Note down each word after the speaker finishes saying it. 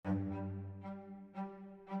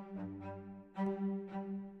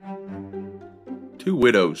Two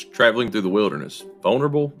widows traveling through the wilderness,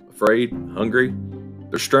 vulnerable, afraid, hungry.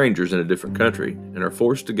 They're strangers in a different country and are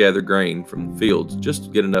forced to gather grain from the fields just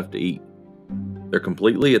to get enough to eat. They're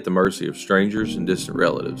completely at the mercy of strangers and distant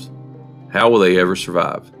relatives. How will they ever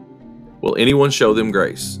survive? Will anyone show them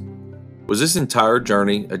grace? Was this entire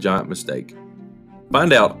journey a giant mistake?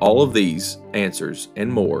 Find out all of these answers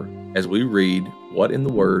and more as we read what in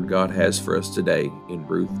the Word God has for us today in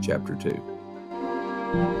Ruth Chapter 2.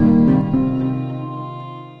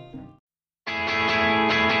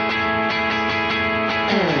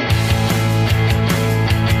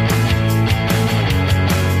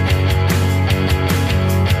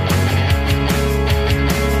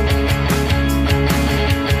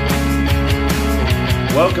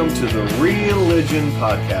 Welcome to the Religion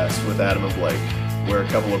Podcast with Adam and Blake, where a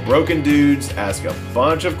couple of broken dudes ask a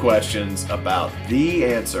bunch of questions about the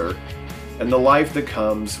answer and the life that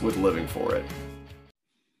comes with living for it.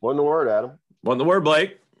 What in the word, Adam? What in the Word,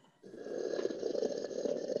 Blake?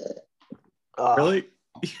 Really?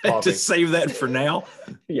 Just save that for now?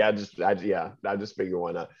 I just figured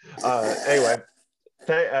why not. Anyway,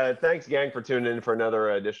 thanks, gang, for tuning in for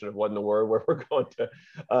another edition of What in the Word, where we're going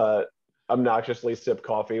to obnoxiously sip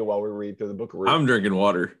coffee while we read through the book of Ruth. I'm drinking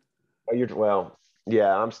water. I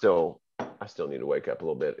still need to wake up a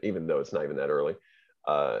little bit, even though it's not even that early.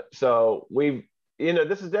 So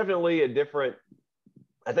this is definitely a different.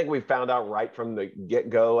 I think we found out right from the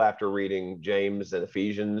get-go after reading James and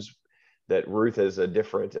Ephesians that Ruth is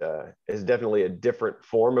definitely a different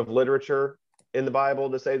form of literature in the Bible,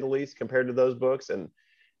 to say the least, compared to those books. And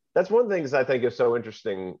that's one of the things I think is so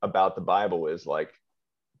interesting about the Bible is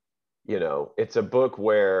it's a book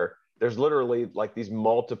where there's literally like these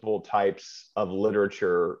multiple types of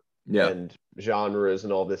literature and genres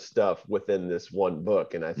and all this stuff within this one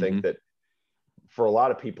book. And I think that for a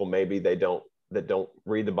lot of people, maybe that don't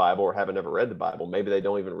read the Bible or haven't ever read the Bible, maybe they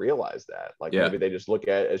don't even realize that. Maybe they just look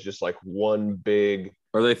at it as just like one big,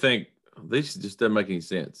 or they think this just doesn't make any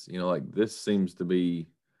sense. This seems to be,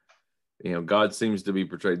 God seems to be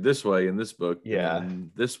portrayed this way in this book,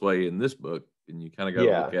 and this way in this book, and you kind of got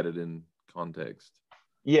to look at it in context.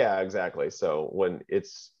 Yeah, exactly. So when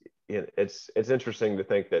it's interesting to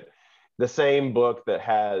think that the same book that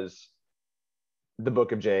has the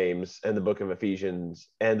book of James and the book of Ephesians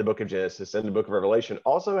and the book of Genesis and the book of Revelation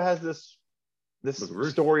also has this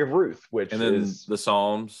story of Ruth, which is the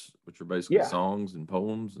Psalms, which are basically songs and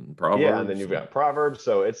poems and proverbs. Yeah, and then you've got Proverbs.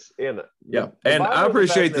 So it's and I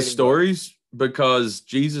appreciate the stories because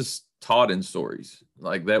Jesus taught in stories.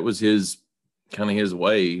 That was his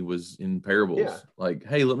way, was in parables.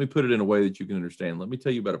 Hey, let me put it in a way that you can understand. Let me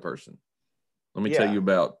tell you about a person. Let me tell you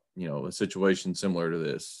about a situation similar to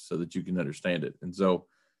this so that you can understand it. And so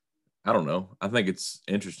I don't know, I think it's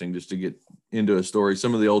interesting just to get into a story.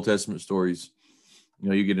 Some of the Old Testament stories,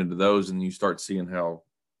 you get into those and you start seeing how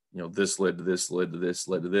this led to this, led to this,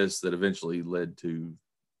 led to this, that eventually led to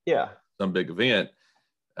some big event.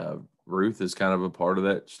 Ruth is kind of a part of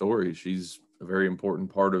that story. She's a very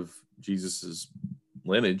important part of Jesus's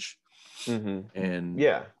lineage. And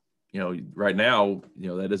right now,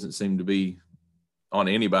 that doesn't seem to be on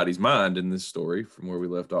anybody's mind in this story from where we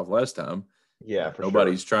left off last time.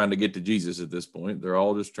 Nobody's trying to get to Jesus at this point. They're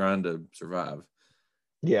all just trying to survive.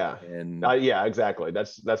 Exactly.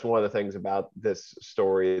 That's one of the things about this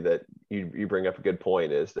story that you bring up a good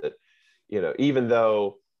point is that even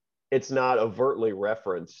though it's not overtly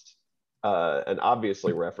referenced and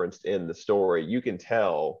obviously referenced in the story, you can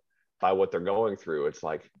tell by what they're going through. It's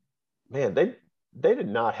like, man, they did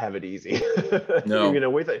not have it easy. No.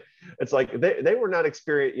 We think it's like they were not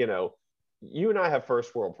experienced. You and I have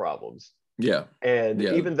first world problems.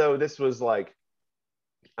 Even though this was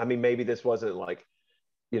maybe this wasn't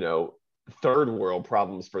third world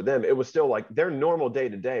problems for them, it was still their normal day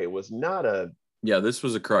to day was not this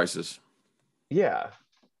was a crisis. It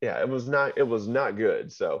was not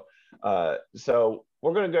good. So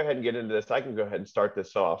we're going to go ahead and get into this. I can go ahead and start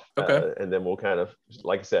this off. And then we'll kind of,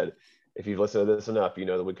 like I said, if you've listened to this enough,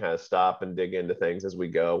 that we kind of stop and dig into things as we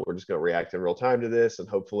go. We're just going to react in real time to this. And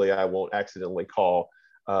hopefully I won't accidentally call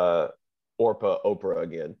Orpah Oprah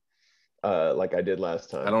again, like I did last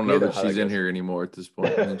time. I don't know that she's in here anymore at this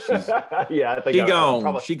point. I think she's, I think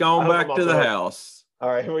she gone back to the house. All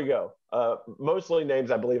right, here we go. Mostly names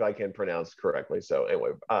I believe I can pronounce correctly. So anyway,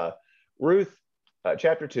 Ruth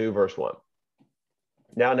chapter 2, verse 1.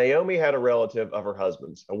 Now Naomi had a relative of her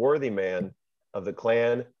husband's, a worthy man of the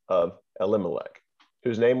clan of Elimelech,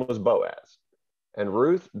 whose name was Boaz. And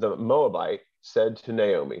Ruth the Moabite said to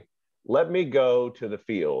Naomi, "Let me go to the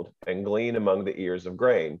field and glean among the ears of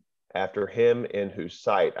grain after him in whose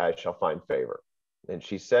sight I shall find favor." And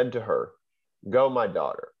she said to her, Go, my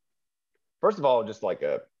daughter. First of all, just like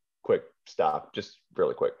a quick stop, just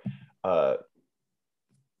really quick.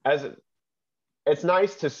 It's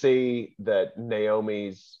nice to see that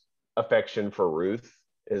Naomi's affection for Ruth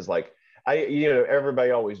is like,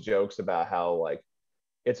 everybody always jokes about how like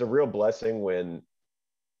it's a real blessing when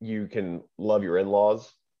you can love your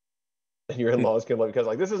in-laws and your in-laws can love, because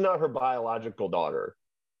like this is not her biological daughter.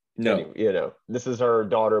 No, this is her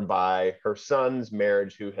daughter by her son's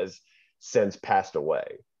marriage, who has since passed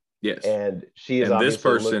away. Yes, and she is, and this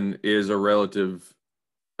person is a relative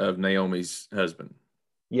of Naomi's husband.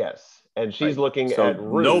 Yes, and she's looking at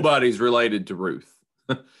Ruth. Nobody's related to Ruth.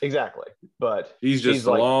 Exactly, but she's just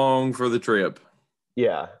like, along for the trip.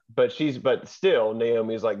 Yeah, but still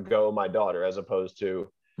Naomi's like, go, my daughter, as opposed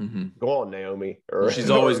to go on, Naomi. Or she's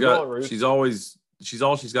always got she's all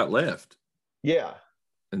she's got left. Yeah.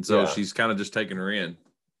 And so she's kind of just taking her in.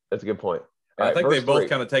 That's a good point. I think they've both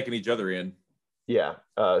kind of taken each other in. Yeah.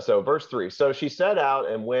 So verse 3. So she set out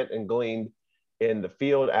and went and gleaned in the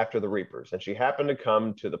field after the reapers. And she happened to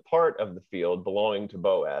come to the part of the field belonging to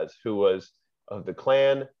Boaz, who was of the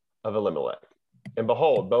clan of Elimelech. And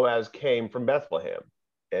behold, Boaz came from Bethlehem.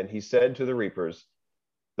 And he said to the reapers,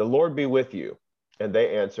 the Lord be with you. And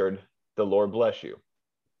they answered, the Lord bless you.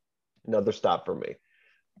 Another stop for me.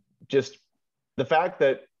 Just the fact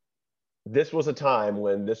that this was a time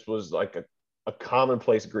when this was like a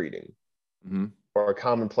commonplace greeting or a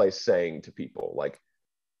commonplace saying to people, like,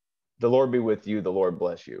 the Lord be with you, the Lord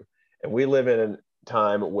bless you. And we live in a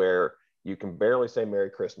time where you can barely say Merry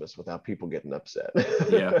Christmas without people getting upset.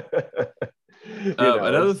 Yeah.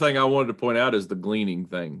 Another thing I wanted to point out is the gleaning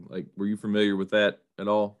thing. Like, were you familiar with that at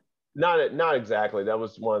all? Not exactly. That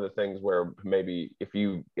was one of the things where maybe if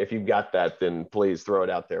you've got that, then please throw it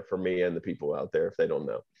out there for me and the people out there if they don't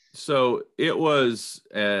know. So it was,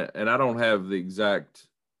 and I don't have the exact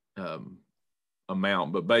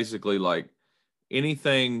amount, but basically like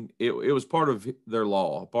anything, it was part of their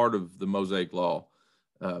law, part of the Mosaic law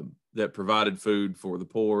that provided food for the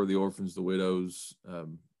poor, the orphans, the widows,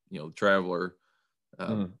 the traveler,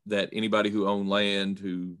 that anybody who owned land,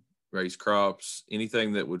 who raised crops,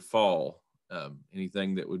 anything that would fall,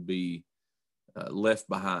 anything that would be left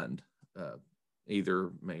behind,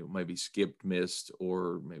 either maybe skipped, missed,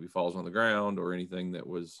 or maybe falls on the ground, or anything that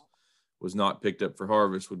was not picked up for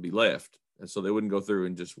harvest would be left. And so they wouldn't go through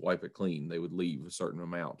and just wipe it clean. They would leave a certain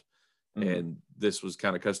amount. And this was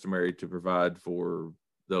kind of customary to provide for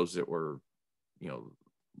those that were,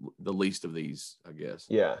 the least of these, I guess.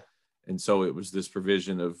 Yeah. And so it was this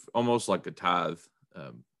provision of almost like a tithe,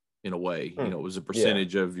 in a way. It was a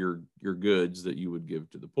percentage of your goods that you would give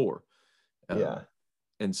to the poor.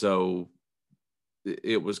 And so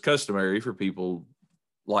it was customary for people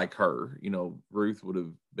like her. Ruth would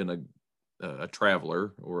have been a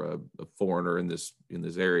traveler or a foreigner in this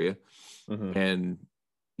area, and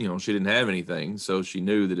she didn't have anything, so she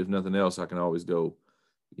knew that if nothing else, I can always go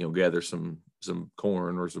gather some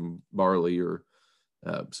corn or some barley or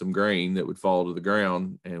some grain that would fall to the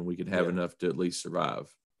ground, and we could have enough to at least survive,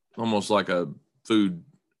 almost like a food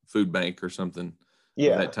bank or something.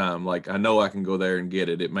 At that time, like, I know I can go there and get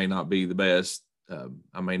it. It may not be the best.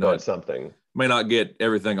 I may not get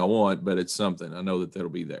everything I want, but it's something. I know that that'll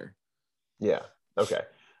be there. Yeah. Okay.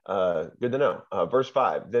 Good to know. Verse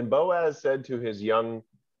 5. Then Boaz said to his young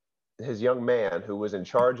man who was in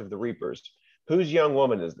charge of the reapers, whose young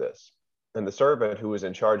woman is this? And the servant who was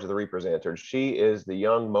in charge of the reapers answered, she is the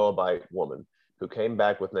young Moabite woman who came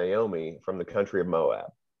back with Naomi from the country of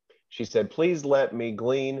Moab. She said, please let me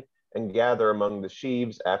glean and gather among the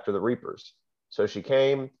sheaves after the reapers. So she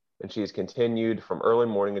came, and she has continued from early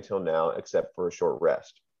morning until now, except for a short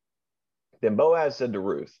rest. Then Boaz said to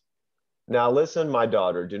Ruth, now listen, my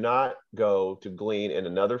daughter, do not go to glean in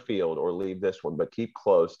another field or leave this one, but keep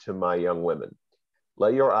close to my young women.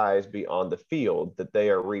 Let your eyes be on the field that they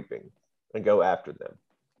are reaping, and go after them.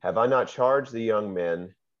 Have I not charged the young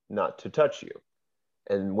men not to touch you?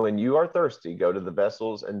 And when you are thirsty, go to the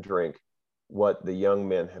vessels and drink what the young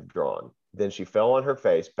men have drawn. Then she fell on her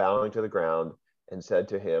face, bowing to the ground, and said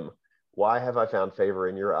to him, why have I found favor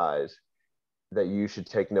in your eyes, that you should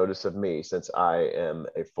take notice of me, since I am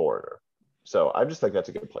a foreigner? So I just think that's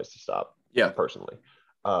a good place to stop. Yeah. Personally.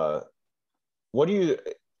 What do you,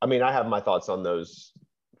 I have my thoughts on those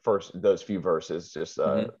few verses, just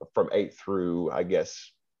from 8 through, I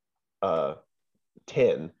guess,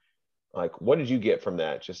 10. Like, what did you get from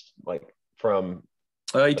that? Just like from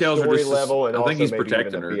he tells her just level, and I think he's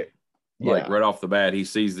protecting her. Like, right off the bat, he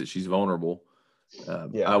sees that she's vulnerable.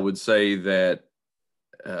 I would say that,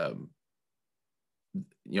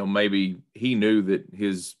 maybe he knew that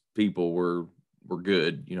his people were were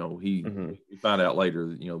good. You know, Mm-hmm. we find out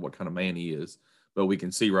later, you know, what kind of man he is, but we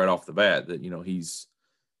can see right off the bat that, you know,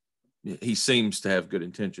 he seems to have good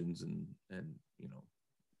intentions and you know,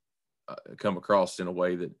 come across in a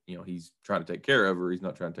way that, you know, he's trying to take care of her. He's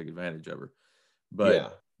not trying to take advantage of her.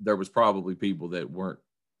 But there was probably people that weren't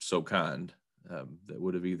so kind, that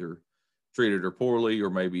would have either treated her poorly or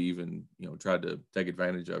maybe even, you know, tried to take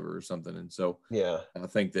advantage of her or something. And so I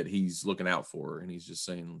think that he's looking out for her, and he's just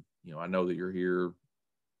saying, you know, I know that you're here.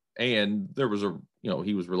 And there was you know,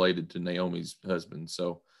 he was related to Naomi's husband.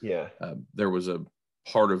 So there was a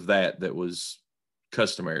part of that was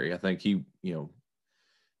customary. I think he, you know,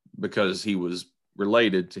 because he was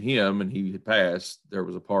related to him and he had passed, there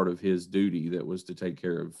was a part of his duty that was to take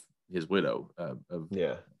care of his widow,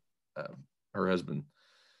 her husband's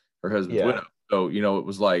widow. So, you know, it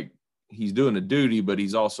was like he's doing a duty, but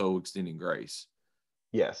he's also extending grace.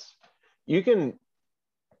 Yes. You can,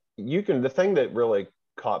 the thing that really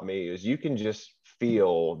caught me is you can just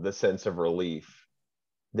feel the sense of relief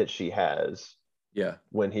that she has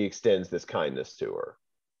when he extends this kindness to her.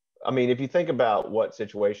 I mean, if you think about what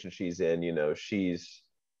situation she's in, you know, she's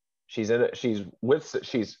basically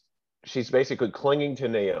clinging to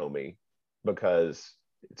Naomi because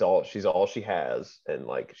she's all she has, and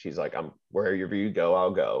like she's like, I'm wherever you go,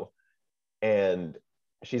 I'll go. And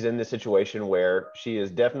she's in this situation where she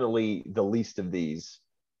is definitely the least of these,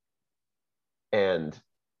 and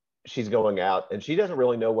she's going out and she doesn't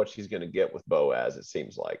really know what she's going to get with Boaz. It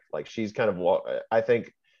seems like she's kind of, I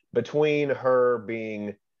think, between her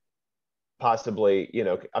being possibly, you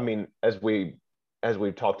know, I mean, as we've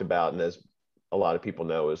talked about, and as a lot of people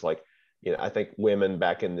know, is like, you know, I think women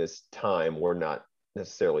back in this time were not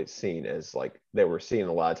necessarily seen as, like, they were seen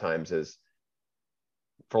a lot of times as,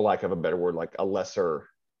 for lack of a better word, like a lesser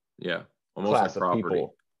almost class like of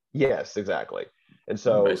people. Yes, exactly. And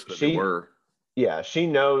so she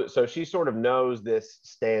knows, so she sort of knows this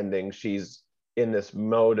standing. She's in this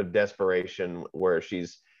mode of desperation where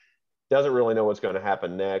she's doesn't really know what's going to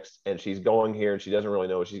happen next, and she's going here and she doesn't really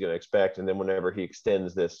know what she's going to expect. And then whenever he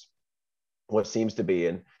extends this, what seems to be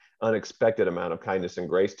an unexpected amount of kindness and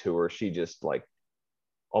grace to her, she just like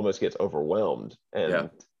almost gets overwhelmed and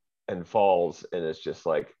falls. And it's just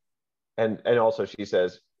like, and also she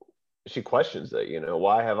says, she questions it, you know,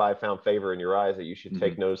 why have I found favor in your eyes that you should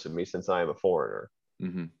take notice of me, since I am a foreigner?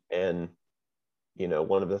 And, you know,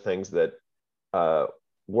 one of the things that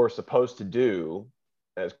we're supposed to do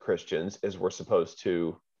as Christians is we're supposed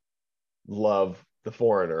to love the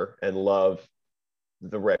foreigner and love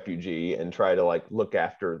the refugee and try to like look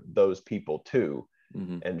after those people too,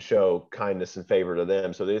 and show kindness and favor to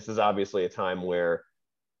them. So this is obviously a time where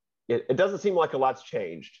it doesn't seem like a lot's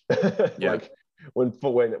changed. Like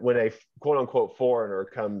when a quote unquote foreigner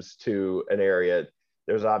comes to an area,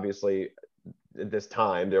 there's obviously, at this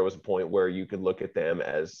time, there was a point where you could look at them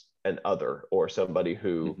as an other or somebody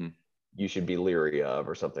who you should be leery of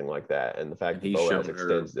or something like that. And the fact that Boaz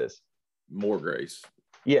extends this more grace.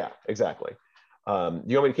 Yeah, exactly. Do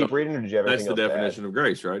you want me to keep reading, or did you have anything else? That's the definition of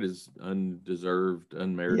grace, right? Is undeserved,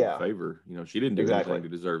 unmerited favor. You know, she didn't do anything to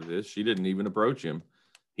deserve this. She didn't even approach him.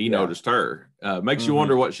 He noticed her. Makes you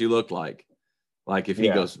wonder what she looked like. Like if he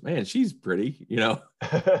goes, man, she's pretty, you know?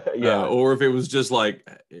 Or if it was just like,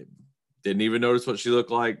 didn't even notice what she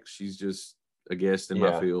looked like. She's just a guest in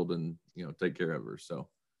my field, and, you know, take care of her. So.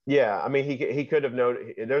 Yeah, I mean, he could have known.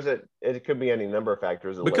 It could be any number of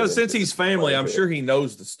factors. Because since he's family, I'm sure he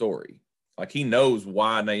knows the story. Like, he knows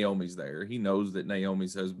why Naomi's there. He knows that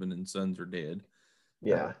Naomi's husband and sons are dead.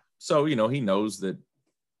 Yeah. So, you know, he knows that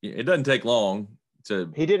it doesn't take long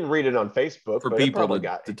to. He didn't read it on Facebook for people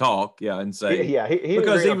to talk, and say, he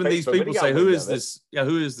because even these people say, "Who is this? Yeah,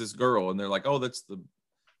 who is this girl?" And they're like, "Oh, that's the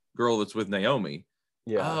girl that's with Naomi."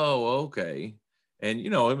 Yeah. Oh, okay. And,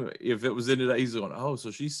 you know, if it was in today, he's going, "Oh,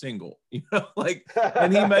 so she's single," you know, like,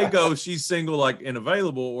 and he may go, "She's single, like, and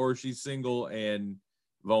available, or she's single and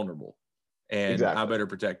vulnerable, and I better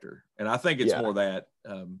protect her." And I think it's more that,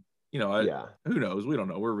 you know, who knows? We don't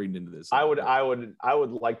know. We're reading into this. I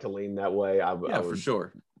would like to lean that way. For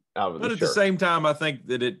sure. But at the same time, I think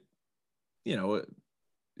that you know,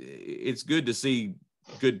 it's good to see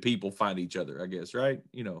good people find each other, I guess, right?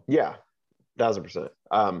 You know. Yeah, 1,000%.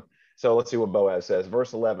 So let's see what Boaz says.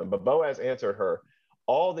 Verse 11, but Boaz answered her,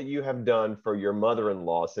 all that you have done for your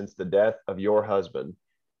mother-in-law since the death of your husband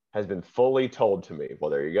has been fully told to me. Well,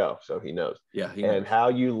 there you go. So he knows. Yeah. He knows. And how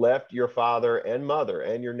you left your father and mother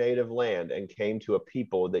and your native land and came to a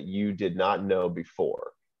people that you did not know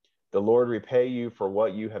before. The Lord repay you for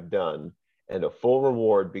what you have done, and a full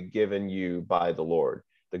reward be given you by the Lord,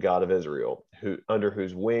 the God of Israel, under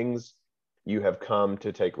whose wings you have come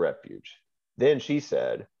to take refuge. Then she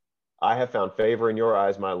said, I have found favor in your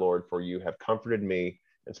eyes, my Lord, for you have comforted me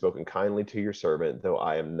and spoken kindly to your servant, though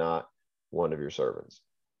I am not one of your servants.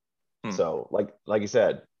 So like you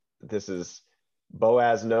said, this is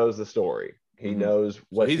Boaz knows the story. He knows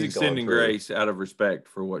what he's she's extending going through. grace out of respect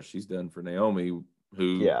for what she's done for Naomi,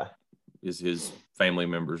 who is his family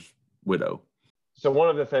member's widow. So one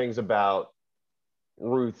of the things about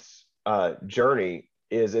Ruth's journey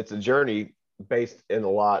is it's a journey based in a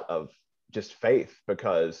lot of just faith,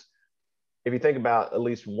 because if you think about at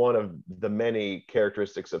least one of the many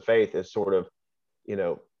characteristics of faith is sort of,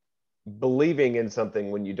 believing in something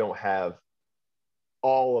when you don't have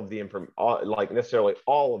all of the information, like necessarily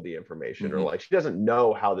all of the information, or like she doesn't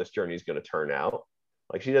know how this journey is going to turn out.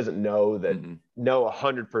 Like she doesn't know that, know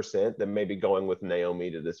 100% that maybe going with Naomi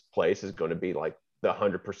to this place is going to be like the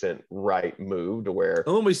 100% right move to where.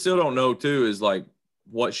 And what we still don't know too is like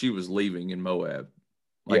what she was leaving in Moab,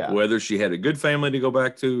 like whether she had a good family to go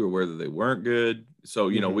back to or whether they weren't good. So,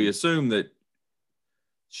 we assume that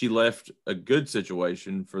she left a good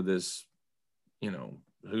situation for this,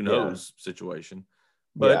 who knows situation.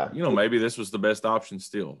 But, maybe this was the best option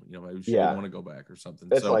still. Maybe she didn't want to go back or something.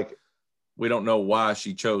 It's so like, we don't know why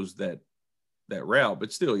she chose that route.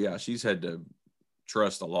 But still, she's had to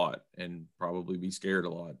trust a lot and probably be scared a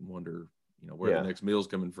lot and wonder, where the next meal's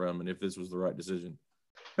coming from and if this was the right decision.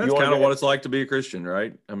 That's kind of what it's like to be a Christian,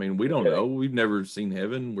 right? I mean, we don't know. We've never seen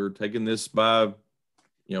heaven. We're taking this by,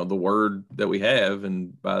 the word that we have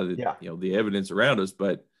and by the, the evidence around us.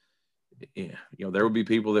 But there would be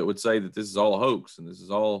people that would say that this is all a hoax and this is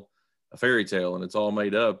all a fairy tale and it's all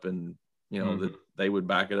made up, and that they would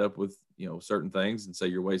back it up with certain things and say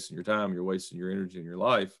you're wasting your time, you're wasting your energy and your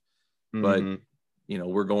life. But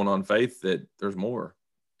we're going on faith that there's more,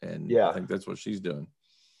 and I think that's what she's doing.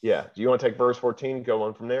 Do you want to take verse 14, go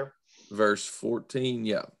on from there? Verse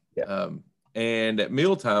 14, and at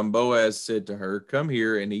mealtime Boaz said to her, come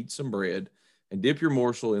here and eat some bread and dip your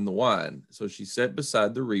morsel in the wine. So she sat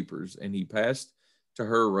beside the reapers, and he passed to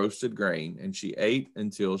her roasted grain, and she ate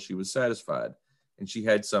until she was satisfied, and she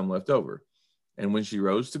had some left over. And when she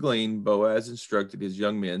rose to glean, Boaz instructed his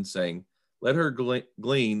young men, saying, let her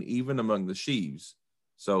glean even among the sheaves.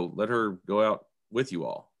 So let her go out with you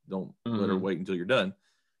all. Don't let her wait until you're done.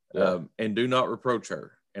 And do not reproach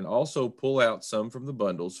her. And also pull out some from the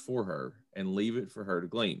bundles for her and leave it for her to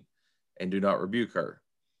glean. And do not rebuke her.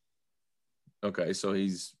 Okay, so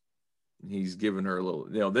he's given her a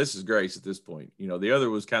little, this is grace at this point. The other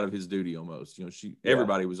was kind of his duty almost.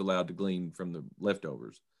 Everybody was allowed to glean from the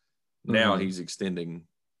leftovers. Now he's extending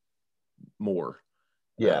more.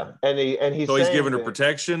 And he's giving her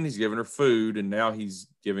protection, he's giving her food, and now he's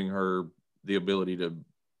giving her the ability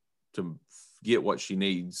to get what she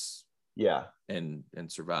needs. And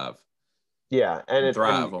survive. And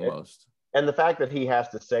thrive almost. And the fact that he has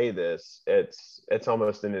to say this, it's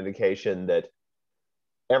almost an indication that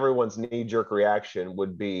everyone's knee-jerk reaction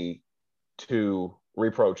would be to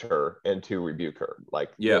reproach her and to rebuke her.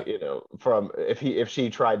 Like, from if she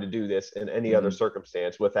tried to do this in any other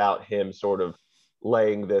circumstance without him sort of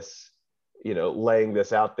laying this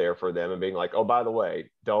out there for them and being like, oh, by the way,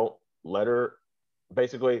 don't let her,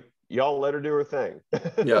 basically, y'all let her do her thing.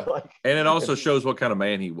 And it also shows what kind of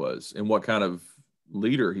man he was and what kind of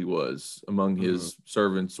leader he was among his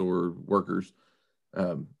servants or workers,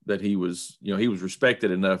 that he was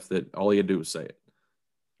respected enough that all he had to do was say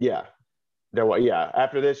it.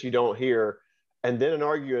 After this, you don't hear, and then an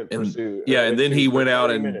argument pursued. And then he went out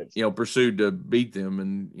and pursued to beat them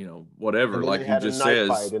and whatever. Like he just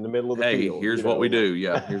says, in the middle of the hey, field, here's what we do.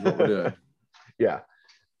 Here's what we're doing.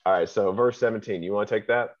 All right. So verse 17, you want to take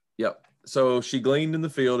that? Yep. So she gleaned in the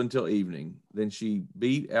field until evening. Then she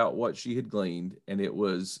beat out what she had gleaned, and it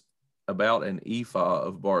was about an ephah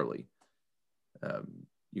of barley.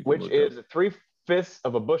 Which is 3/5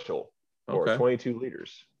 of a bushel, or 22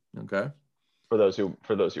 liters. Okay. For those who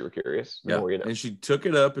were curious. And she took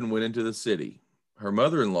it up and went into the city. Her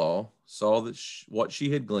mother-in-law saw that what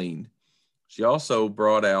she had gleaned. She also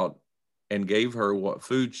brought out and gave her what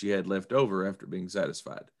food she had left over after being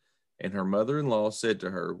satisfied. And her mother-in-law said to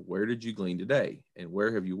her, where did you glean today? And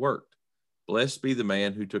where have you worked? Blessed be the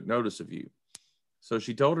man who took notice of you. So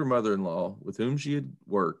she told her mother-in-law with whom she had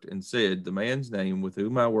worked and said, the man's name with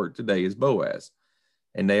whom I work today is Boaz.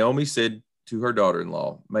 And Naomi said to her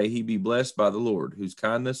daughter-in-law, may he be blessed by the Lord, whose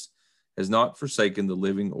kindness has not forsaken the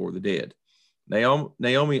living or the dead.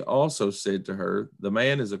 Naomi also said to her, the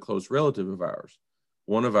man is a close relative of ours,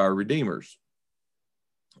 one of our redeemers.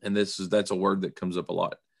 And that's a word that comes up a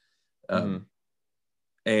lot.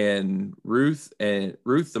 And Ruth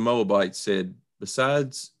the Moabite said,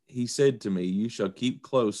 besides he said to me, you shall keep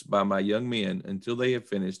close by my young men until they have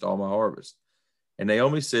finished all my harvest. And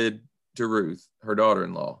Naomi said to Ruth, her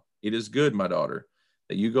daughter-in-law, it is good, my daughter,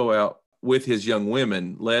 that you go out with his young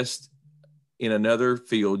women, lest in another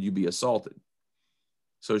field you be assaulted.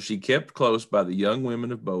 So she kept close by the young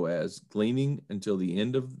women of Boaz, gleaning until the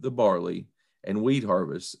end of the barley and wheat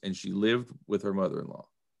harvest, and she lived with her mother-in-law.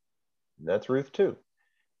 That's Ruth too.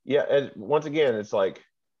 Yeah, and once again, it's like,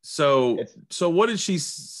 so what did she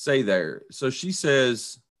say there? So she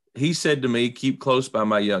says, he said to me, keep close by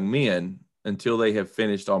my young men until they have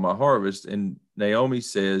finished all my harvest. And Naomi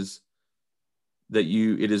says that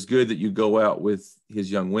it is good that you go out with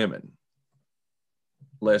his young women,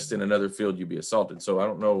 lest in another field you be assaulted. So I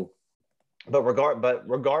don't know. But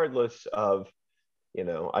regardless of, I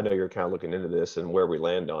know you're kind of looking into this and where we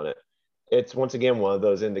land on it. It's once again one of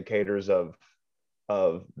those indicators of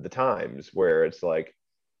the times where it's like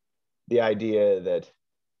the idea that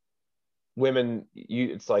women,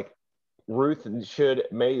 it's like Ruth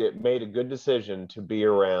made a good decision to be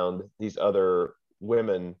around these other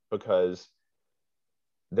women because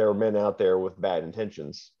there are men out there with bad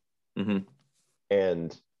intentions. Mm-hmm.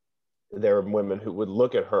 And there are women who would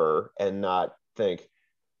look at her and not think,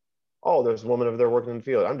 oh, there's a woman over there working in the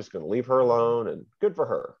field, I'm just going to leave her alone, and good for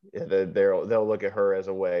her. They'll look at her as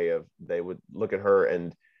a way of, they would look at her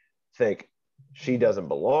and think she doesn't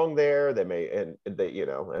belong there. They may, and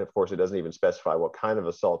of course it doesn't even specify what kind of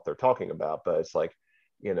assault they're talking about, but it's like,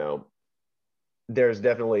 there's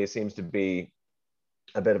definitely seems to be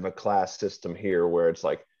a bit of a class system here where it's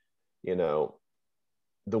like, the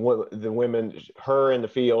women, her in the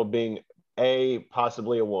field being A,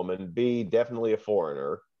 possibly a woman, B, definitely a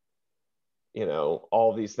foreigner,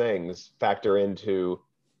 all these things factor into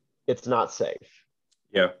it's not safe.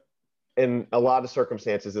 Yeah. In a lot of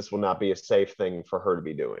circumstances, this will not be a safe thing for her to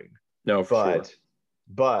be doing. No, sure.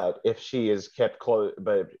 But if she is kept close,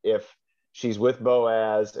 but if she's with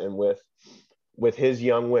Boaz and with his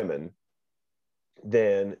young women,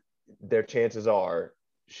 then their chances are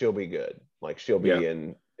she'll be good. Like she'll be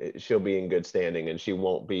in good standing, and she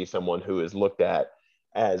won't be someone who is looked at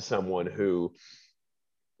as someone who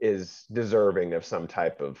is deserving of some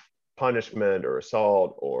type of punishment or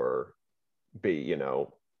assault, or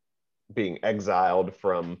being exiled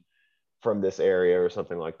from this area or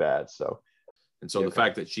something like that. So the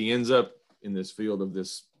fact that she ends up in this field of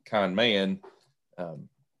this kind man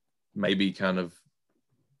may be kind of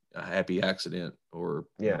a happy accident or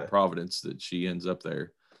providence that she ends up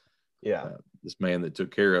there. This man that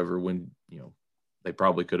took care of her when they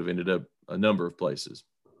probably could have ended up a number of places.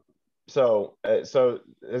 So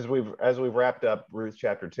as we've wrapped up Ruth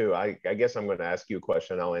chapter 2, I guess I'm going to ask you a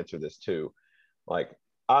question. I'll answer this too. Like,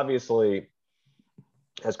 obviously,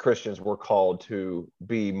 as Christians, we're called to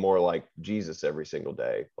be more like Jesus every single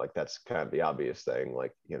day. Like, that's kind of the obvious thing.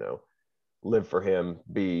 Like, live for him,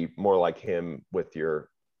 be more like him with your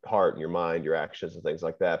heart and your mind, your actions and things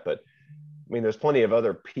like that. But I mean, there's plenty of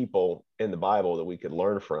other people in the Bible that we could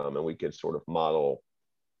learn from and we could sort of model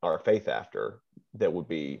our faith after that would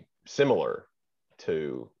be similar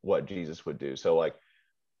to what Jesus would do. So like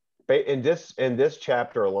in this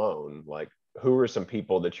chapter alone, like, who are some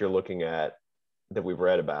people that you're looking at that we've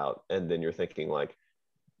read about, and then you're thinking like,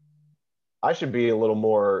 I should be a little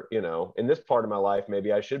more, in this part of my life,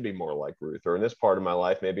 maybe I should be more like Ruth, or in this part of my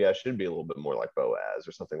life, maybe I should be a little bit more like Boaz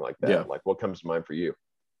or something like that. Yeah. Like, what comes to mind for you?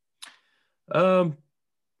 I'll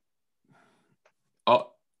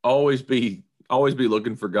always be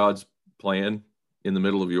looking for God's plan in the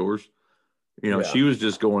middle of yours. She was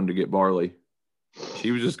just going to get barley.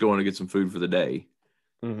 She was just going to get some food for the day.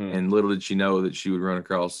 Mm-hmm. And little did she know that she would run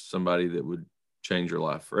across somebody that would change her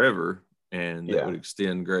life forever, and that would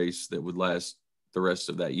extend grace that would last the rest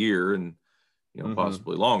of that year and, mm-hmm.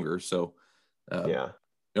 possibly longer. So,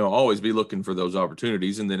 always be looking for those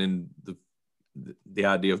opportunities. And then in the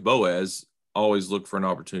idea of Boaz, always look for an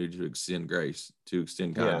opportunity to extend grace, to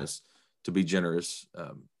extend kindness, to be generous,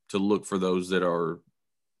 to look for those that are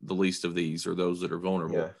the least of these, or those that are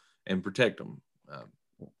vulnerable, and protect them.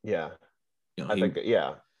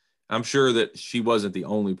 I'm sure that she wasn't the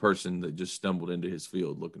only person that just stumbled into his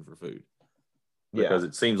field looking for food, because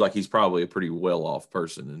it seems like he's probably a pretty well-off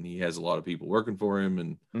person, and he has a lot of people working for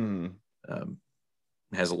him, and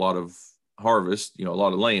has a lot of harvest, a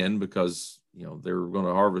lot of land, because they're going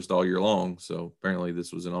to harvest all year long. So apparently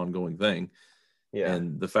this was an ongoing thing.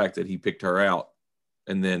 And the fact that he picked her out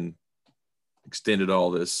and then extended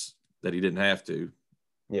all this that he didn't have to,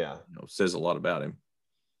 says a lot about him.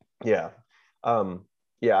 I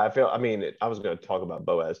was going to talk about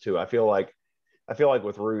Boaz too. I feel like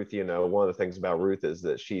with Ruth, one of the things about Ruth is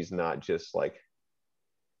that she's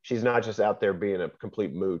she's not just out there being a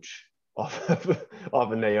complete mooch off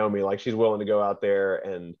of Naomi. Like, she's willing to go out there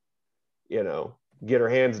and, get her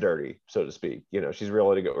hands dirty, so to speak. She's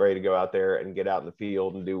ready to go out there and get out in the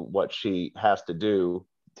field and do what she has to do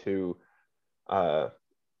to, for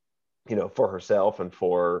herself and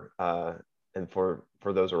for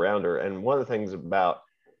those around her. And one of the things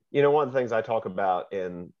I talk about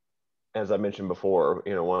as I mentioned before,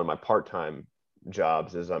 one of my part-time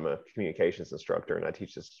jobs is I'm a communications instructor, and I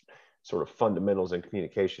teach this sort of fundamentals in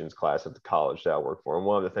communications class at the college that I work for. And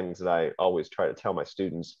one of the things that I always try to tell my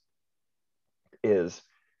students is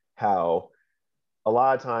how a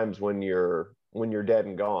lot of times when you're dead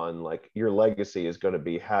and gone, like, your legacy is going to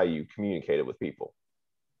be how you communicated with people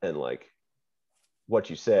and like what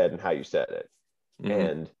you said and how you said it. Mm-hmm.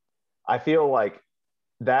 And I feel like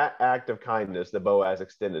that act of kindness that Boaz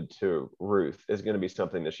extended to Ruth is going to be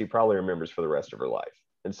something that she probably remembers for the rest of her life.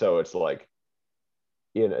 And so it's like,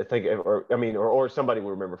 or somebody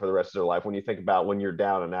will remember for the rest of their life when you think about when you're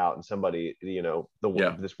down and out and somebody,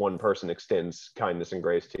 this one person extends kindness and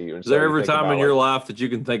grace to you. And is there ever time in your life that you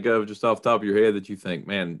can think of just off the top of your head that you think,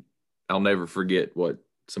 man, I'll never forget what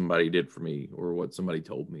somebody did for me or what somebody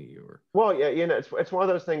told me? Or, well, yeah, it's one of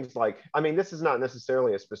those things. Like, I mean, this is not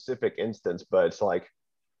necessarily a specific instance, but it's like,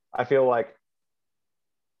 I feel like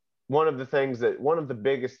one of the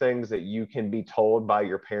biggest things that you can be told by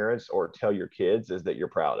your parents or tell your kids is that you're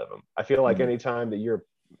proud of them. I feel like mm-hmm. anytime that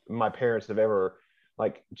my parents have ever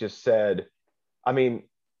like just said, I mean,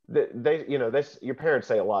 your parents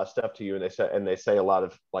say a lot of stuff to you, and they say a lot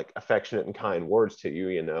of like affectionate and kind words to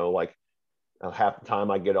you, like half the time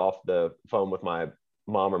I get off the phone with my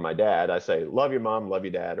mom or my dad, I say, love your mom, love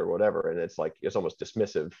your dad, or whatever. And it's like, it's almost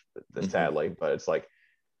dismissive, sadly, mm-hmm. but it's like,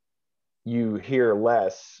 you hear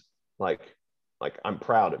less like I'm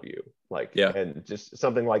proud of you, like, yeah, and just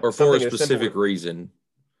something like, or for a specific reason.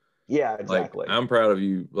 Yeah, exactly. Like, I'm proud of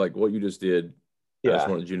you, like what you just did. Yeah, I just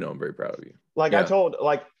wanted you to know I'm very proud of you. Like, yeah.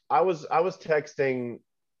 I was texting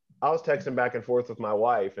back and forth with my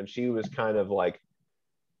wife, and she was kind of like,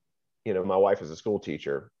 my wife is a school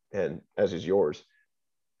teacher, and as is yours,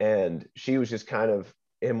 and she was just kind of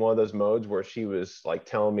in one of those modes where she was like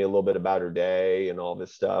telling me a little bit about her day and all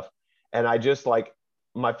this stuff. And I just like,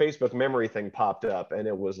 my Facebook memory thing popped up, and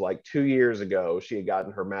it was like 2 years ago she had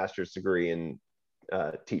gotten her master's degree in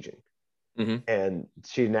teaching. Mm-hmm. And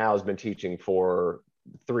she now has been teaching for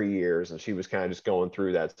 3 years, and she was kind of just going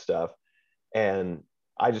through that stuff. And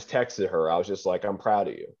I just texted her. I was just like, I'm proud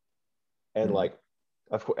of you. And mm-hmm. like,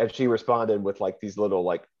 of course, and she responded with like these little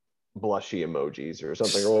like blushy emojis or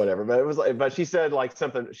something or whatever. But it was like, but she said like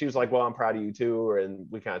something, she was like, well, I'm proud of you too. And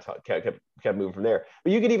we kind of kept moving from there.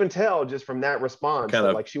 But you could even tell just from that response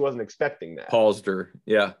that like she wasn't expecting that. Paused her.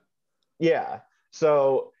 Yeah. Yeah.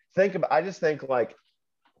 So think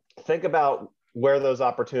about where those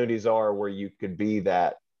opportunities are where you could be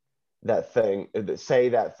that thing, say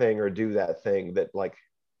that thing or do that thing that like,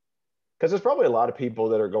 because there's probably a lot of people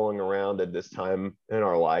that are going around at this time in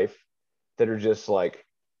our life that are just like,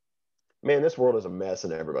 man, this world is a mess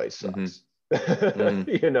and everybody sucks. Mm-hmm.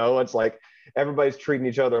 It's like everybody's treating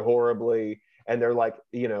each other horribly. And they're like,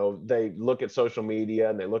 they look at social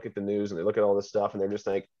media and they look at the news and they look at all this stuff, and they're just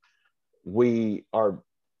like, we are,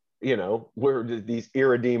 we're these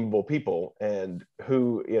irredeemable people, and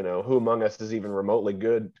who among us is even remotely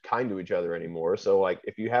kind to each other anymore. So like,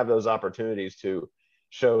 if you have those opportunities to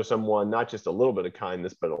show someone not just a little bit of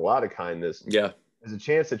kindness, but a lot of kindness, yeah, there's a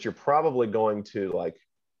chance that you're probably going to like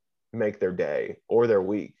make their day or their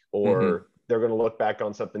week, or mm-hmm. they're going to look back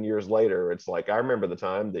on something years later. It's like, I remember the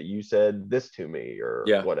time that you said this to me, or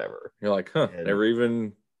whatever. You're like,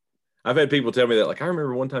 I've had people tell me that, like, I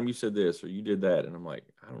remember one time you said this or you did that, and I'm like,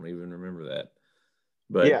 I don't even remember that,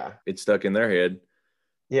 but yeah, it's stuck in their head.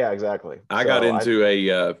 Yeah, exactly. I got into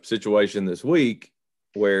a situation this week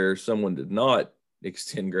where someone did not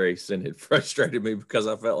extend grace, and it frustrated me because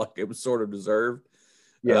I felt like it was sort of deserved.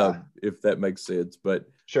 Yeah, if that makes sense. But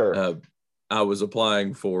sure, I was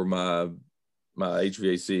applying for my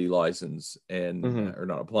HVAC license, and mm-hmm. or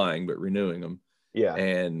not applying, but renewing them. Yeah.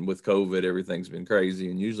 And with COVID, everything's been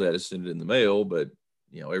crazy, and usually I just send it in the mail, but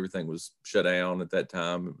everything was shut down at that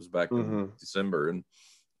time. It was back mm-hmm. in December,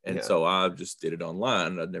 and so I just did it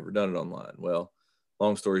online. I'd never done it online. Well,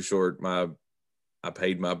 long story short, I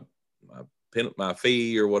paid my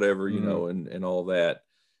fee or whatever, mm-hmm. and all that,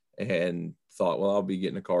 and thought, well, I'll be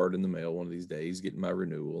getting a card in the mail one of these days, getting my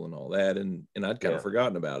renewal and all that. And I'd kind of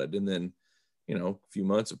forgotten about it. And then, a few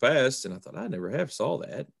months have passed, and I thought I never have saw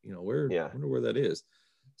that, I wonder where that is.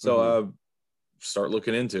 So mm-hmm. I start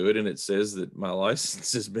looking into it, and it says that my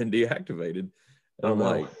license has been deactivated. And I'm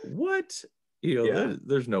like, what?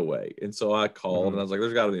 there's no way. And so I called and I was like,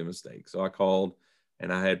 there's got to be a mistake. So I called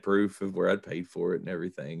and I had proof of where I'd paid for it and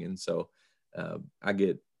everything. And so I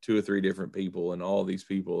get 2 or 3 different people, and all these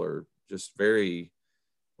people are just very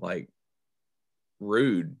like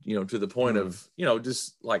rude, to the point of,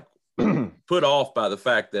 just like put off by the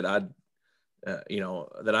fact that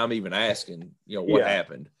that I'm even asking, what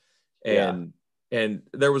happened. And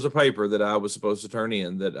there was a paper that I was supposed to turn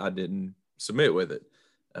in that I didn't submit with it.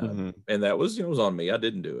 And that was, was on me. I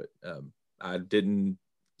didn't do it. I didn't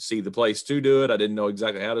see the place to do it. I didn't know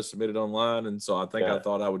exactly how to submit it online. And so I think I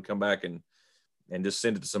thought I would come back and just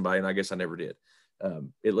send it to somebody. And I guess I never did.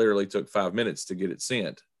 It literally took 5 minutes to get it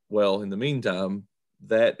sent. Well, in the meantime,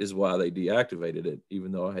 that is why they deactivated it,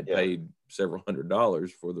 even though I had paid several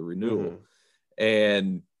 $100s for the renewal.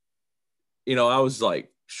 And, I was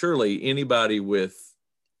like, surely anybody with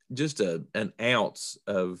just an ounce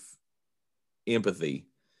of empathy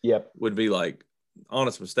would be like,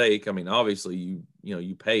 honest mistake. I mean, obviously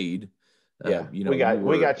you paid, we got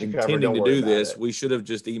you intending to do this. We should have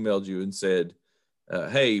just emailed you and said,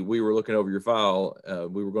 hey, we were looking over your file.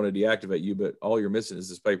 We were going to deactivate you, but all you're missing is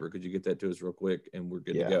this paper. Could you get that to us real quick? And we're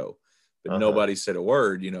good to go. But nobody said a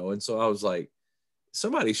word, and so I was like,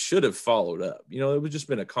 somebody should have followed up. It would just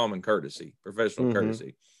been a common courtesy, professional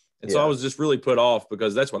courtesy. And so I was just really put off,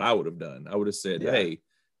 because that's what I would have done. I would have said, hey,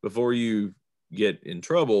 before you get in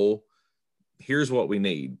trouble, here's what we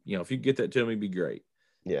need. If you get that to me, be great.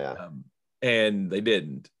 And they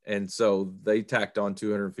didn't. And so they tacked on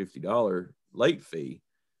 $250 late fee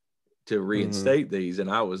to reinstate these. And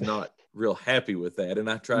I was not real happy with that. And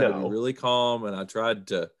I tried to be really calm, and I tried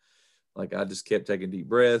to, I just kept taking deep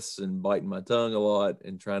breaths and biting my tongue a lot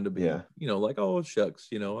and trying to be, like, oh, shucks,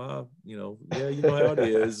 you know how it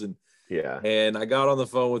is. And and I got on the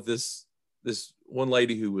phone with this one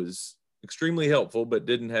lady who was extremely helpful, but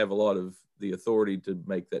didn't have a lot of the authority to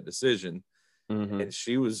make that decision. And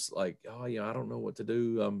she was like, oh, I don't know what to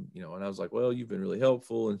do. And I was like, well, you've been really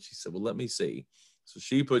helpful. And she said, well, let me see. So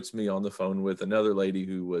she puts me on the phone with another lady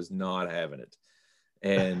who was not having it,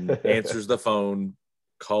 and answers the phone,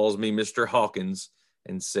 calls me Mr. Hawkins,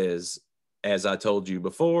 and says, as I told you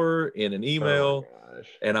before in an email.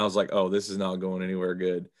 And I was like, oh, this is not going anywhere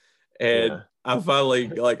good. And I finally,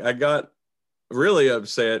 I got really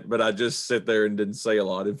upset, but I just sit there and didn't say a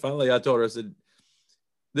lot. And finally I told her, I said,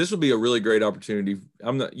 this would be a really great opportunity.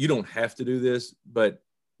 You don't have to do this, but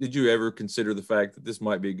did you ever consider the fact that this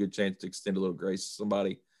might be a good chance to extend a little grace to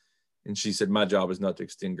somebody? And she said, my job is not to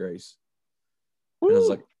extend grace. And I was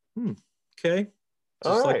like, okay.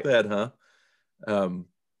 Just like that, huh?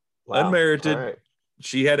 Unmerited. Right.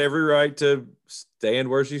 She had every right to stand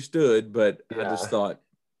where she stood, but I just thought,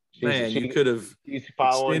 man, you could have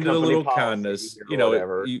extended a little kindness.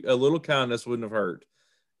 A little kindness wouldn't have hurt.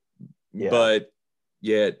 But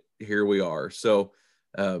yet here we are. So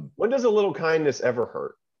when does a little kindness ever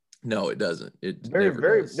hurt? No, it doesn't. It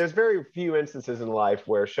does. There's very few instances in life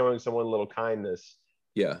where showing someone a little kindness,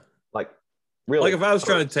 really, like if I was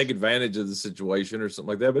trying to take advantage of the situation or something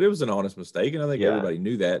like that, but it was an honest mistake, and I think everybody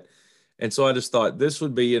knew that. And so I just thought this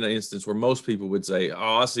would be an instance where most people would say,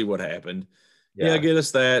 oh, I see what happened. Yeah, get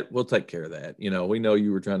us that. We'll take care of that. We know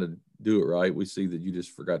you were trying to do it right. We see that you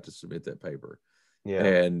just forgot to submit that paper. Yeah.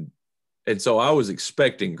 And so I was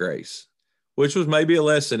expecting grace, which was maybe a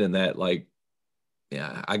lesson in that.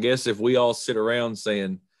 I guess if we all sit around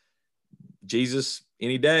saying, Jesus,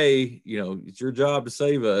 any day, it's your job to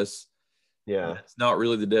save us. Yeah. It's not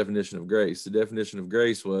really the definition of grace. The definition of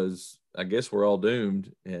grace was, I guess we're all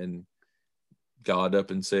doomed, and God up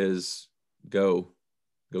and says, go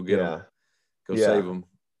get them, save them.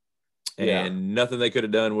 And nothing they could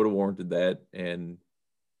have done would have warranted that. And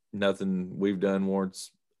nothing we've done warrants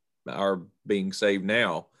our being saved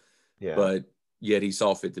now. Yeah. But yet he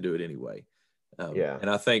saw fit to do it anyway. And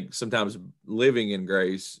I think sometimes living in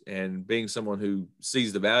grace and being someone who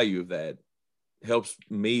sees the value of that helps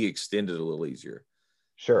me extend it a little easier.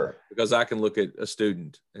 Sure. Because I can look at a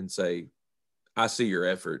student and say, I see your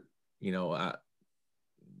effort.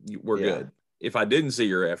 We're good. If I didn't see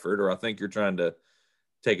your effort, or I think you're trying to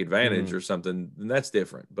take advantage or something, then that's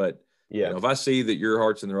different. But if I see that your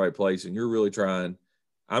heart's in the right place and you're really trying,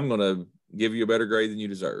 I'm going to give you a better grade than you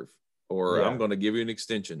deserve, or I'm going to give you an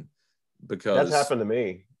extension, because that's happened to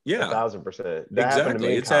me. 1,000%.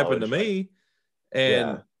 Exactly. It's happened to me.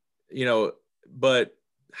 And, but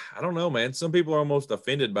I don't know, man, some people are almost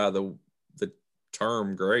offended by the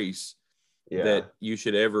term grace, that you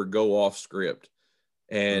should ever go off script.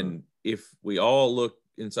 And if we all look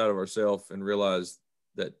inside of ourselves and realize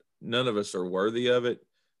that none of us are worthy of it,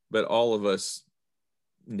 but all of us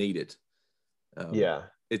need it.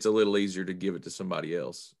 it's a little easier to give it to somebody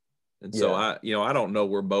else. And so I don't know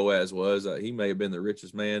where Boaz was. He may have been the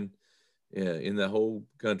richest man in the whole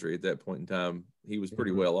country at that point in time. He was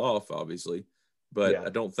pretty well off, obviously, but I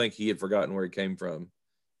don't think he had forgotten where he came from.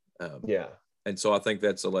 And so I think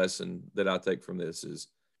that's a lesson that I take from this is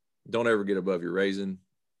don't ever get above your raising,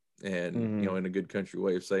 and, in a good country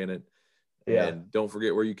way of saying it. And don't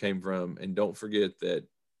forget where you came from, and don't forget that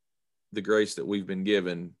the grace that we've been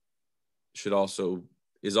given is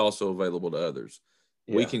also available to others.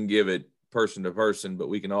 We can give it person to person, but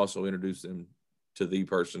we can also introduce them to the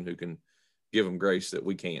person who can give them grace that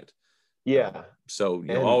we can't. So,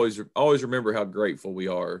 always remember how grateful we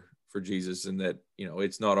are for Jesus, and that,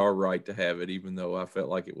 it's not our right to have it, even though I felt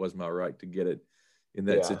like it was my right to get it in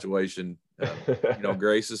that situation.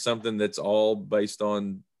 Grace is something that's all based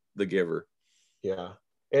on the giver.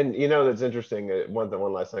 And that's interesting.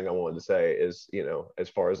 One last thing I wanted to say is, as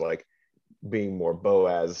far as like being more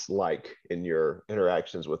Boaz like in your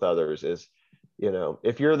interactions with others is,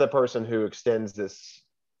 if you're the person who extends this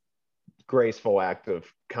graceful act of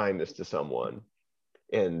kindness to someone,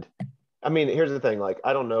 and I mean, here's the thing, like,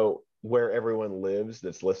 I don't know where everyone lives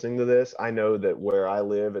that's listening to this. I know that where I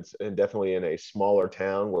live, it's definitely in a smaller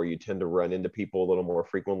town where you tend to run into people a little more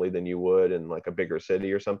frequently than you would in like a bigger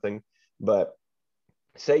city or something. But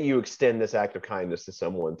say you extend this act of kindness to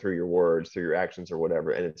someone through your words, through your actions or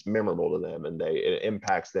whatever, and it's memorable to them, and it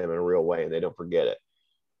impacts them in a real way, and they don't forget it.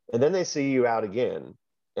 And then they see you out again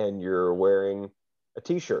and you're wearing a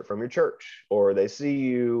t-shirt from your church, or they see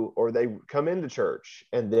you, or they come into church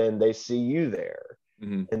and then they see you there.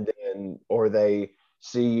 And then, or they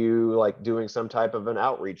see you like doing some type of an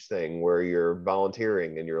outreach thing where you're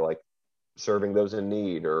volunteering and you're like serving those in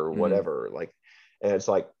need or whatever. Like, and it's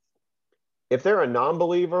like, if they're a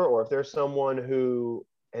non-believer, or if there's someone who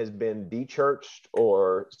has been de-churched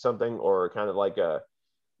or something, or kind of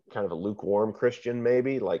a lukewarm Christian,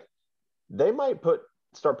 maybe, like, they might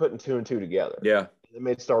start putting two and two together. They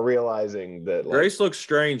may start realizing that, like, grace looks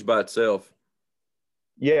strange by itself.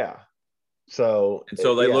 So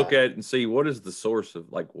they look at it and see, what is the source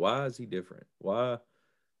of, like, why is he different? Why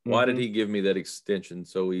did he give me that extension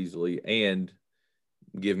so easily and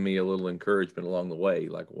give me a little encouragement along the way?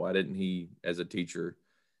 Like, why didn't he, as a teacher,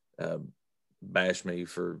 bash me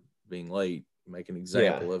for being late, make an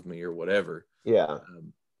example of me or whatever?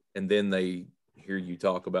 And then they hear you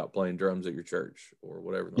talk about playing drums at your church or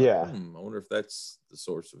whatever. Like, I wonder if that's the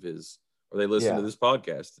source of his, or they listen to this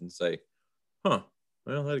podcast and say, well,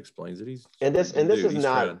 that explains it. This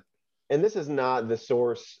is not the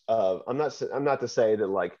source of, I'm not to say that,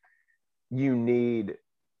 like, you need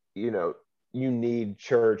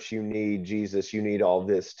church, you need Jesus, you need all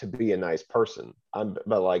this to be a nice person.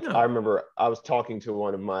 But like, I remember I was talking to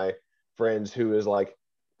one of my friends who is like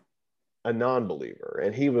a non-believer,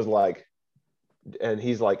 and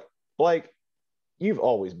he's like, Blake, you've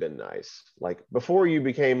always been nice. Like, before you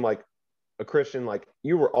became like a Christian, like,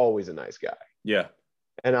 you were always a nice guy.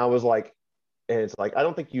 And I was like, and it's like, I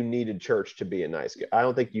don't think you needed church to be a nice guy. I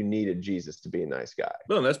don't think you needed Jesus to be a nice guy.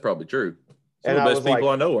 Well, that's probably true. Some of the best people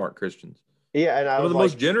I know aren't Christians. And some of the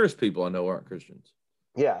most generous people I know aren't Christians.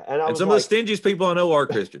 And some of the stingiest people I know are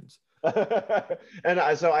Christians. And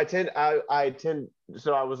I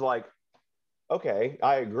was like, okay,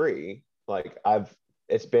 I agree. Like,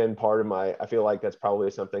 it's been part of I feel like that's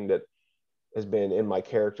probably something that has been in my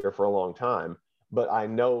character for a long time. But I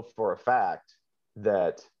know for a fact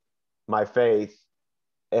that my faith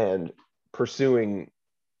and pursuing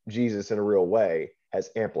Jesus in a real way has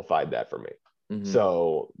amplified that for me.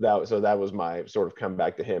 So that was my sort of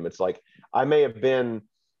comeback to him. It's like, I may have been,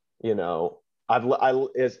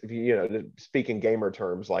 speaking gamer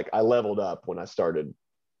terms, like, I leveled up when I started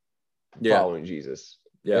following Jesus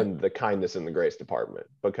in the kindness and the grace department,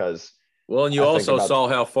 because and you also saw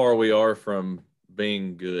how far we are from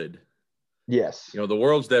being good. The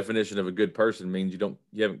world's definition of a good person means you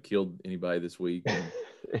haven't killed anybody this week.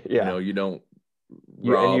 You don't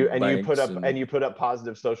you put up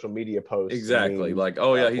positive social media posts. Exactly. Like,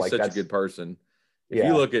 oh yeah, he's like, such a good person. If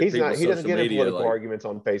you look at he doesn't get into political arguments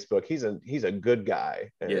on Facebook. He's a good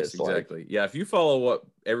guy. Yes, exactly. If you follow what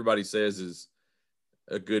everybody says is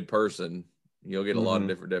a good person, you'll get a lot of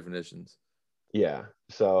different definitions.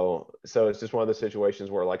 So it's just one of those situations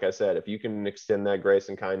where, like I said, if you can extend that grace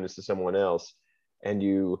and kindness to someone else, and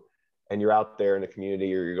you're out there in the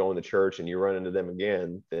community, or you're going to church and you run into them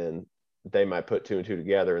again, then they might put two and two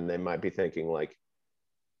together, and they might be thinking, like,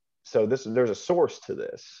 so there's a source to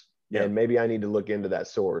this, and maybe I need to look into that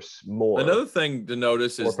source more. Another thing to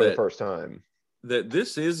notice is for the first time, that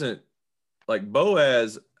this isn't like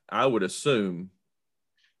Boaz, I would assume,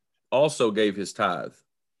 also gave his tithe.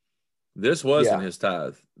 This wasn't his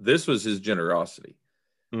tithe. This was his generosity.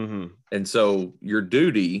 Mm-hmm. And so your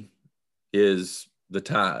duty is the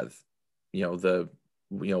tithe,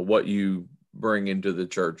 what you bring into the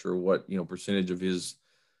church, or what, percentage of his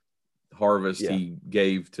harvest he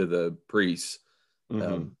gave to the priests.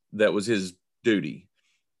 That was his duty.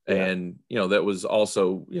 And, that was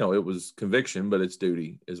also, it was conviction, but it's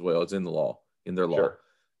duty as well. It's in the law, in their law. Sure.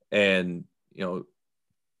 And,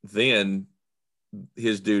 then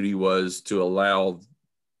his duty was to allow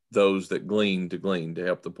those that glean to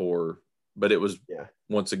help the poor. But it was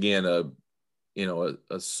once again a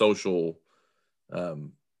social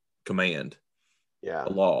command, a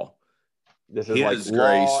law. This is his like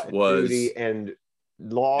grace law and was duty and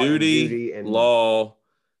law duty, and duty and law,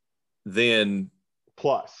 then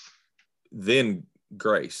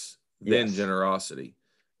grace, then generosity,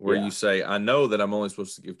 where you say, I know that I'm only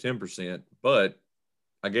supposed to give 10%, but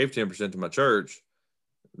I gave 10% to my church.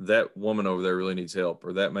 That woman over there really needs help,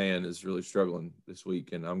 or that man is really struggling this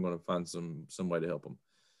week, and I'm going to find some way to help him.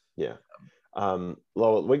 Yeah.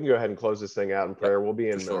 Well, we can go ahead and close this thing out in prayer. We'll be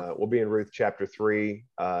in Ruth chapter 3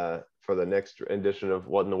 for the next edition of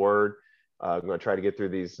What in the Word. I'm going to try to get through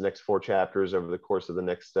these next 4 chapters over the course of the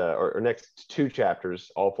next next 2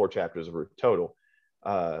 chapters, all 4 chapters of Ruth total.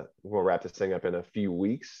 We'll wrap this thing up in a few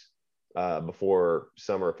weeks before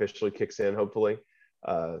summer officially kicks in, hopefully.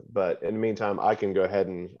 But in the meantime, I can go ahead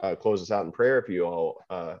and close this out in prayer if you all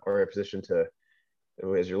are in a position to,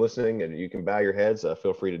 as you're listening, and you can bow your heads,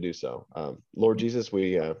 feel free to do so. Lord Jesus,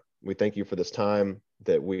 we thank you for this time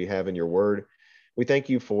that we have in your word. We thank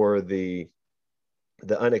you for the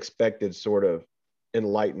unexpected sort of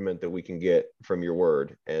enlightenment that we can get from your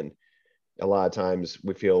word. And a lot of times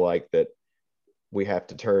we feel like that we have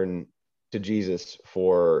to turn to Jesus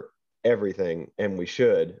for everything, and we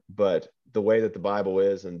should, but the way that the Bible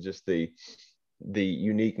is, and just the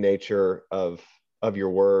unique nature of your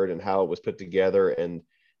word and how it was put together, and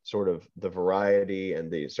sort of the variety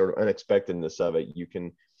and the sort of unexpectedness of it, you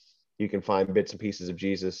can find bits and pieces of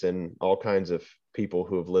Jesus in all kinds of people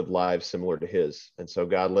who have lived lives similar to his. And so,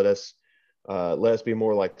 God, let us be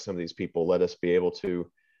more like some of these people. Let us be able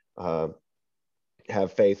to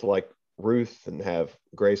have faith like Ruth and have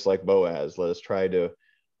grace like Boaz. Let us try to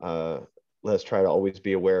always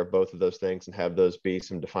be aware of both of those things and have those be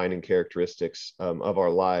some defining characteristics of our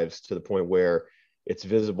lives, to the point where it's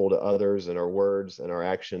visible to others in our words and our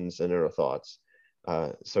actions and in our thoughts.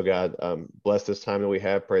 So God, bless this time that we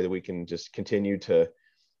have. Pray that we can just continue to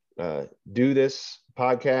do this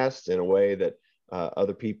podcast in a way that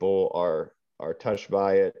other people are touched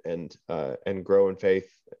by it and grow in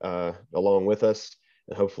faith along with us.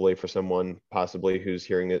 And hopefully for someone possibly who's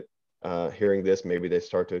hearing this, maybe they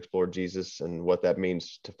start to explore Jesus and what that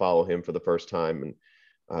means to follow him for the first time.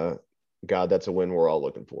 And God, that's a win we're all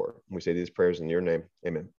looking for. We say these prayers in your name.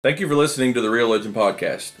 Amen. Thank you for listening to the Real Legend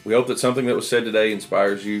Podcast. We hope that something that was said today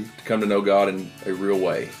inspires you to come to know God in a real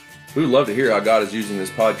way. We would love to hear how God is using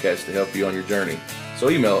this podcast to help you on your journey.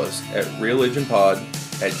 So email us at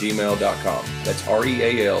realligionpod@gmail.com. That's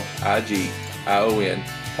REALIGION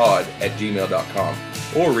pod@gmail.com.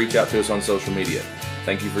 Or reach out to us on social media.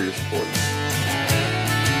 Thank you for your support.